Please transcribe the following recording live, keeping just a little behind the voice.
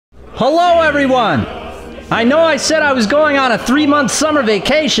Hello, everyone! I know I said I was going on a 3-month summer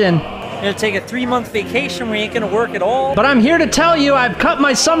vacation. You're gonna take a 3-month vacation where you ain't gonna work at all? But I'm here to tell you I've cut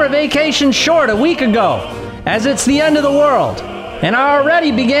my summer vacation short a week ago, as it's the end of the world. And I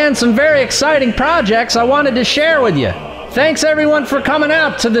already began some very exciting projects I wanted to share with you. Thanks everyone for coming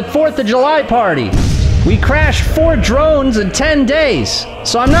out to the 4th of July party. We crashed 4 drones in 10 days.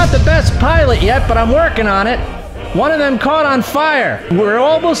 So I'm not the best pilot yet, but I'm working on it. One of them caught on fire. We're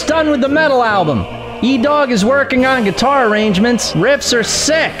almost done with the metal album. E-Dog is working on guitar arrangements. Riffs are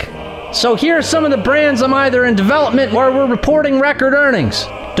sick. So here are some of the brands I'm either in development or we're reporting record earnings.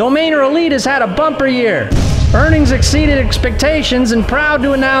 Domainer Elite has had a bumper year. Earnings exceeded expectations, and proud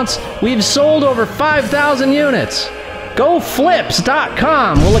to announce we've sold over 5,000 units.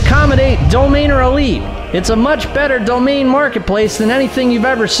 GoFlips.com will accommodate Domainer Elite. It's a much better domain marketplace than anything you've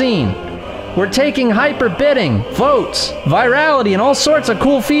ever seen. We're taking hyper bidding, votes, virality, and all sorts of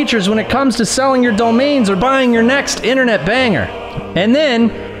cool features when it comes to selling your domains or buying your next internet banger. And then,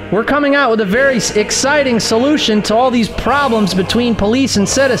 we're coming out with a very exciting solution to all these problems between police and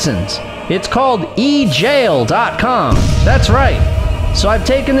citizens. It's called eJail.com. That's right. So I've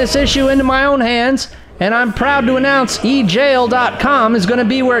taken this issue into my own hands, and I'm proud to announce eJail.com is going to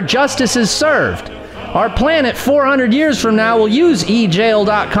be where justice is served. Our planet 400 years from now will use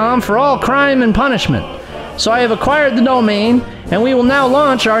eJail.com for all crime and punishment. So I have acquired the domain, and we will now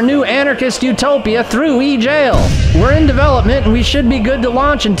launch our new anarchist utopia through eJail. We're in development, and we should be good to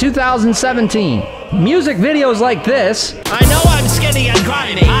launch in 2017. Music videos like this. I know I'm skinny and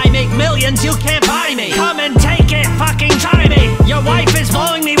grimy. I make millions, you can't buy me. Come and take it, fucking try me. Your wife is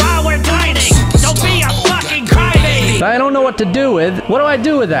blowing me while we're dining. Don't be a fucking crybaby. I don't know what to do with. What do I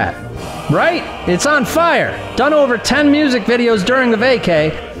do with that? Right? It's on fire. Done over 10 music videos during the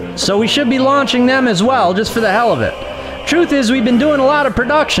vacay, so we should be launching them as well, just for the hell of it. Truth is, we've been doing a lot of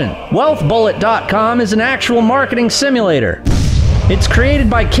production. WealthBullet.com is an actual marketing simulator. It's created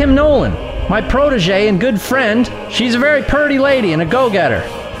by Kim Nolan, my protege and good friend. She's a very purty lady and a go-getter.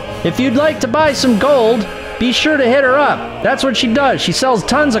 If you'd like to buy some gold, be sure to hit her up. That's what she does. She sells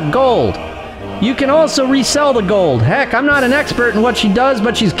tons of gold. You can also resell the gold. Heck, I'm not an expert in what she does,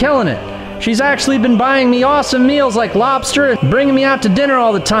 but she's killing it. She's actually been buying me awesome meals like lobster and bringing me out to dinner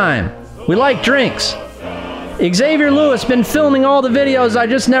all the time. We like drinks. Xavier Lewis been filming all the videos I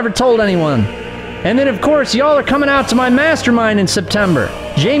just never told anyone. And then of course y'all are coming out to my mastermind in September,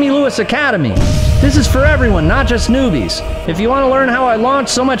 Jamie Lewis Academy. This is for everyone, not just newbies. If you want to learn how I launch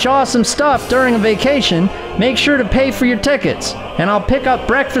so much awesome stuff during a vacation, make sure to pay for your tickets. And I'll pick up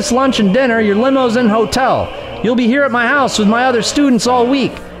breakfast, lunch, and dinner, your limos, and hotel. You'll be here at my house with my other students all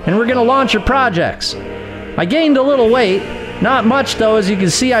week, and we're gonna launch your projects. I gained a little weight, not much though. As you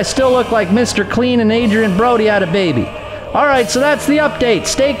can see, I still look like Mr. Clean and Adrian Brody had a baby. Alright, so that's the update.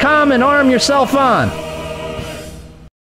 Stay calm and arm yourself on.